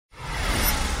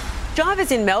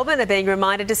Drivers in Melbourne are being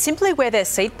reminded to simply wear their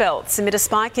seatbelts amid a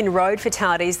spike in road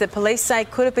fatalities that police say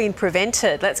could have been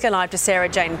prevented. Let's go live to Sarah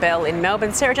Jane Bell in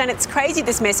Melbourne. Sarah Jane, it's crazy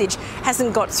this message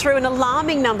hasn't got through. An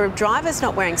alarming number of drivers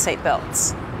not wearing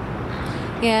seatbelts.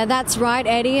 Yeah, that's right,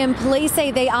 Eddie. And police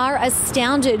say they are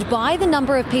astounded by the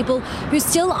number of people who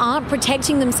still aren't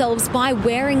protecting themselves by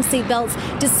wearing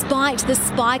seatbelts, despite the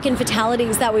spike in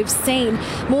fatalities that we've seen.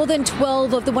 More than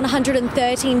 12 of the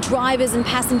 113 drivers and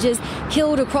passengers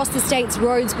killed across the state's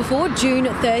roads before June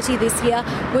 30 this year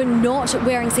were not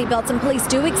wearing seatbelts. And police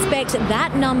do expect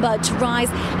that number to rise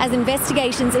as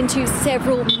investigations into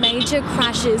several major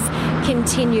crashes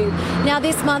continue. Now,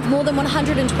 this month, more than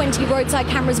 120 roadside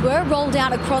cameras were rolled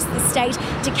out across the state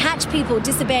to catch people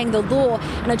disobeying the law.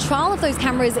 And a trial of those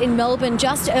cameras in Melbourne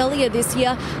just earlier this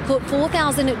year caught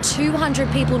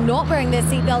 4,200 people not wearing their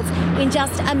seatbelts in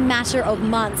just a matter of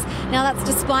months. Now, that's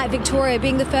despite Victoria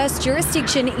being the first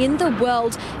jurisdiction in the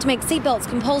world to make seatbelts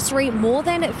compulsory more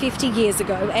than 50 years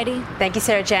ago. Eddie? Thank you,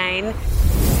 Sarah Jane.